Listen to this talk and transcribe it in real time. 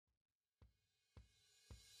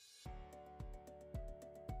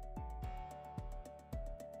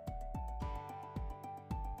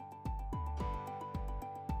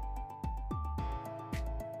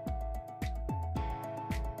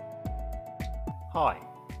Hi,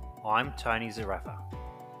 I'm Tony Zarafa,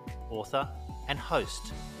 author and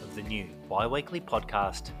host of the new bi-weekly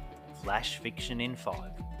podcast Flash Fiction in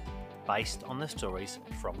 5, based on the stories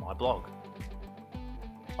from my blog.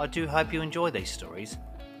 I do hope you enjoy these stories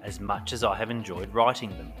as much as I have enjoyed writing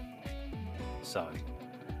them. So,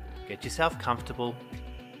 get yourself comfortable,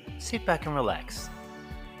 sit back and relax,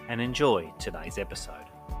 and enjoy today's episode.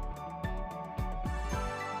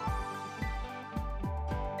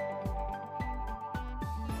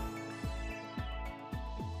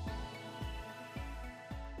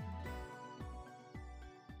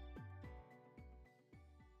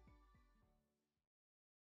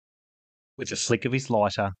 With a flick of his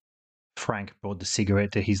lighter, Frank brought the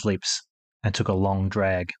cigarette to his lips and took a long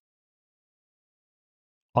drag.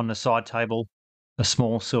 On the side table, a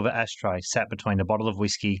small silver ashtray sat between a bottle of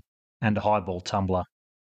whiskey and a highball tumbler.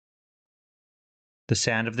 The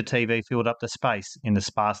sound of the TV filled up the space in the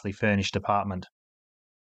sparsely furnished apartment.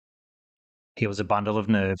 He was a bundle of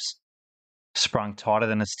nerves, sprung tighter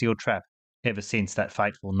than a steel trap ever since that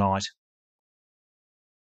fateful night.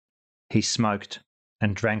 He smoked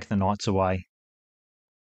and drank the nights away,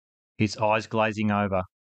 his eyes glazing over,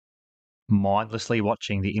 mindlessly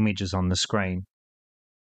watching the images on the screen.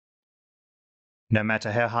 No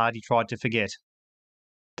matter how hard he tried to forget,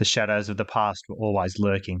 the shadows of the past were always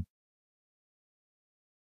lurking.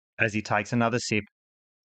 As he takes another sip,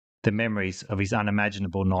 the memories of his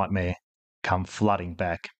unimaginable nightmare come flooding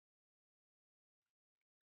back.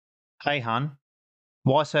 "Hey, hun,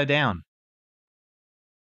 why so down?"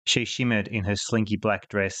 She shimmered in her slinky black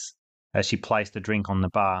dress as she placed a drink on the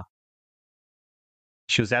bar.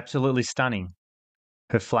 She was absolutely stunning,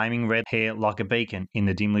 her flaming red hair like a beacon in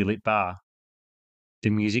the dimly lit bar. The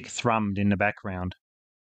music thrummed in the background,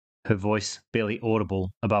 her voice barely audible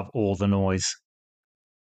above all the noise.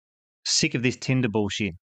 Sick of this Tinder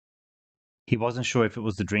bullshit. He wasn't sure if it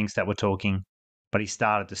was the drinks that were talking, but he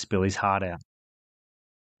started to spill his heart out.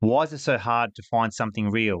 Why is it so hard to find something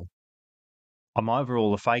real? I'm over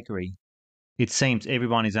all the fakery. It seems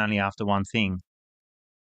everyone is only after one thing.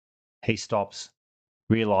 He stops,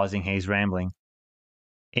 realising he's rambling.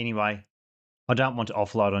 Anyway, I don't want to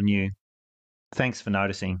offload on you. Thanks for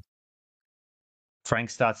noticing. Frank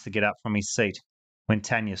starts to get up from his seat when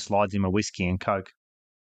Tanya slides him a whiskey and coke.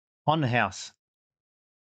 On the house.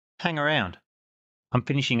 Hang around. I'm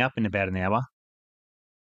finishing up in about an hour.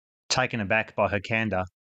 Taken aback by her candour,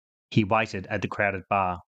 he waited at the crowded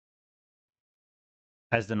bar.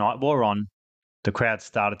 As the night wore on, the crowd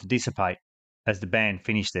started to dissipate as the band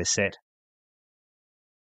finished their set.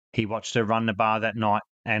 He watched her run the bar that night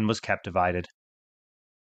and was captivated.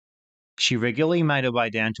 She regularly made her way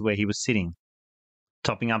down to where he was sitting,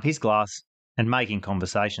 topping up his glass and making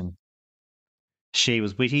conversation. She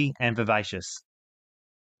was witty and vivacious.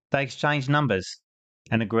 They exchanged numbers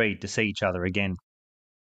and agreed to see each other again.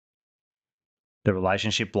 The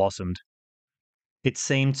relationship blossomed. It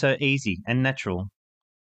seemed so easy and natural,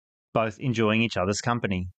 both enjoying each other's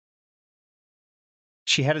company.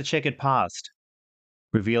 She had a checkered past,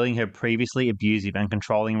 revealing her previously abusive and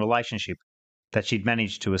controlling relationship that she'd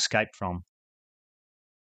managed to escape from.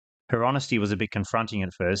 Her honesty was a bit confronting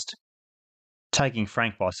at first, taking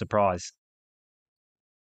Frank by surprise.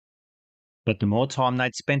 But the more time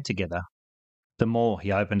they'd spent together, the more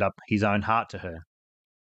he opened up his own heart to her.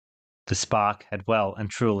 The spark had well and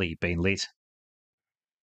truly been lit.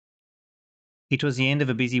 It was the end of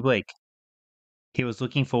a busy week. He was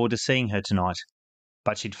looking forward to seeing her tonight,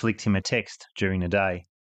 but she'd flicked him a text during the day.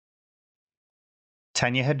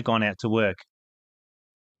 Tanya had gone out to work.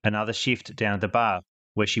 Another shift down at the bar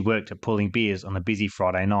where she worked at pulling beers on a busy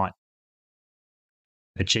Friday night.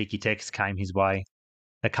 A cheeky text came his way,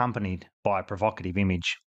 accompanied by a provocative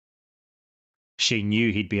image. She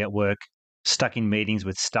knew he'd be at work, stuck in meetings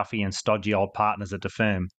with stuffy and stodgy old partners at the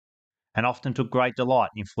firm, and often took great delight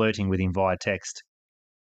in flirting with him via text.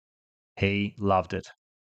 He loved it.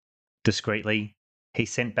 Discreetly, he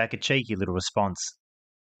sent back a cheeky little response,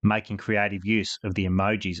 making creative use of the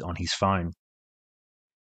emojis on his phone.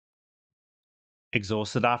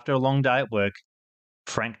 Exhausted after a long day at work,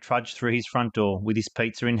 Frank trudged through his front door with his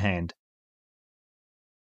pizza in hand.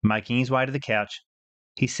 Making his way to the couch,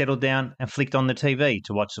 he settled down and flicked on the TV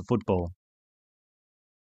to watch the football.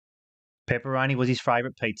 Pepperoni was his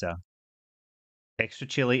favourite pizza. Extra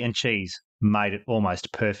chili and cheese made it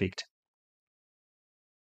almost perfect.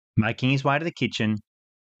 Making his way to the kitchen,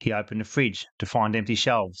 he opened the fridge to find empty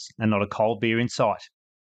shelves and not a cold beer in sight.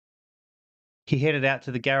 He headed out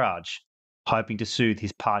to the garage, hoping to soothe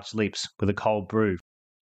his parched lips with a cold brew.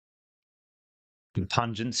 The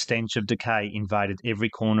pungent stench of decay invaded every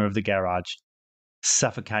corner of the garage,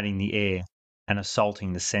 suffocating the air and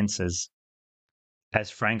assaulting the senses. As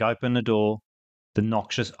Frank opened the door, the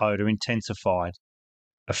noxious odour intensified,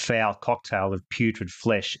 a foul cocktail of putrid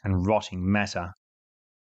flesh and rotting matter.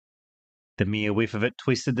 The mere whiff of it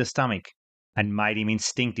twisted the stomach and made him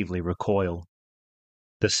instinctively recoil.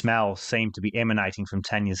 The smell seemed to be emanating from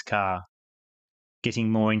Tanya's car,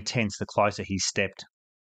 getting more intense the closer he stepped.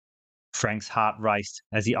 Frank's heart raced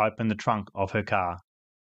as he opened the trunk of her car,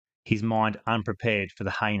 his mind unprepared for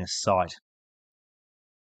the heinous sight.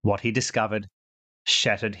 What he discovered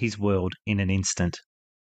shattered his world in an instant.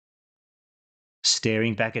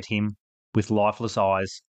 Staring back at him with lifeless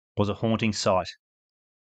eyes was a haunting sight.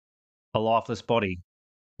 A lifeless body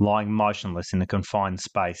lying motionless in a confined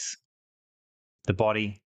space. The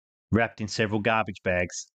body, wrapped in several garbage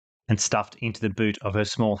bags and stuffed into the boot of her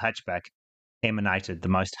small hatchback, emanated the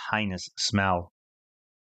most heinous smell.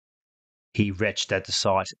 He retched at the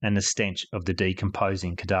sight and the stench of the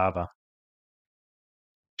decomposing cadaver.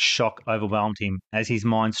 Shock overwhelmed him as his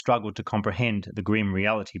mind struggled to comprehend the grim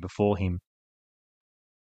reality before him.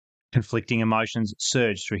 Conflicting emotions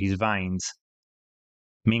surged through his veins,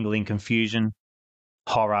 mingling confusion,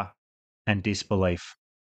 horror, and disbelief.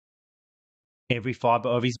 Every fibre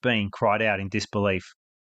of his being cried out in disbelief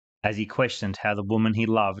as he questioned how the woman he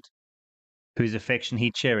loved, whose affection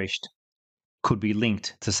he cherished, could be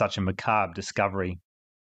linked to such a macabre discovery.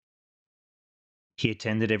 He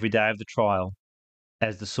attended every day of the trial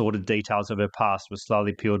as the sordid details of her past were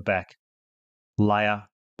slowly peeled back, layer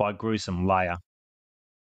by gruesome layer.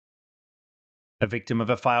 A victim of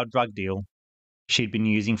a failed drug deal, she'd been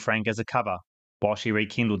using Frank as a cover while she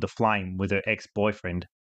rekindled the flame with her ex-boyfriend.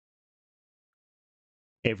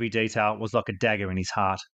 Every detail was like a dagger in his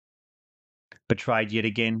heart. Betrayed yet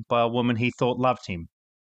again by a woman he thought loved him.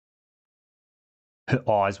 Her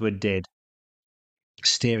eyes were dead.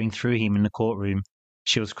 Staring through him in the courtroom,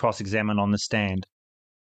 she was cross-examined on the stand.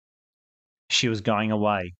 She was going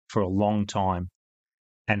away for a long time,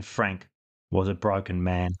 and Frank was a broken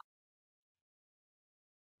man.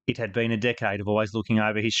 It had been a decade of always looking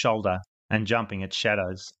over his shoulder and jumping at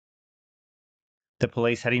shadows. The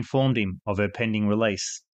police had informed him of her pending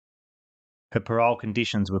release. Her parole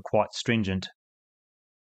conditions were quite stringent.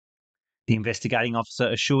 The investigating officer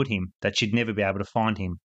assured him that she'd never be able to find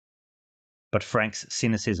him. But Frank's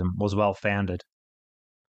cynicism was well founded.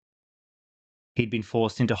 He'd been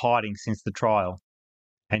forced into hiding since the trial,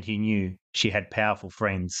 and he knew she had powerful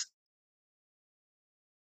friends.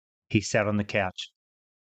 He sat on the couch,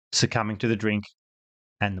 succumbing to the drink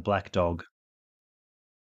and the black dog.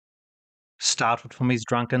 Startled from his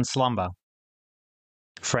drunken slumber,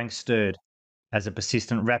 Frank stirred as a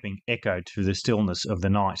persistent rapping echoed through the stillness of the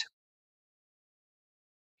night.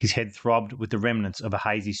 His head throbbed with the remnants of a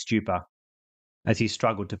hazy stupor as he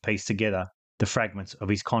struggled to piece together the fragments of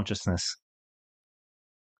his consciousness.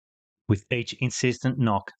 With each insistent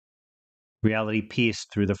knock, reality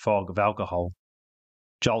pierced through the fog of alcohol,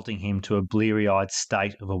 jolting him to a bleary-eyed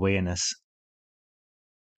state of awareness.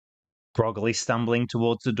 Groggily stumbling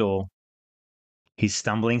towards the door, his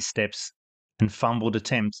stumbling steps and fumbled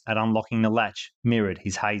attempts at unlocking the latch mirrored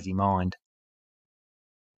his hazy mind.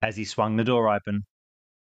 As he swung the door open,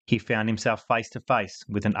 he found himself face to face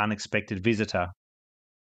with an unexpected visitor,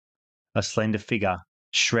 a slender figure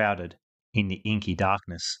shrouded in the inky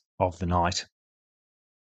darkness of the night.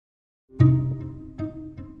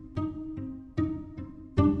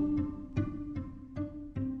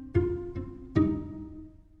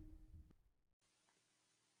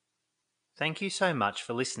 Thank you so much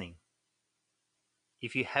for listening.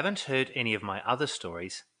 If you haven't heard any of my other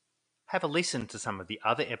stories, have a listen to some of the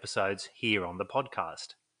other episodes here on the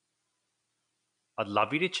podcast. I'd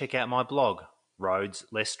love you to check out my blog, Roads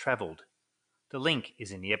Less Travelled. The link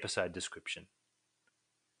is in the episode description.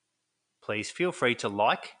 Please feel free to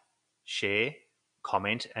like, share,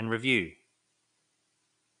 comment and review.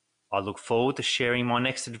 I look forward to sharing my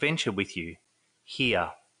next adventure with you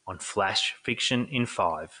here on Flash Fiction in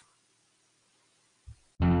 5.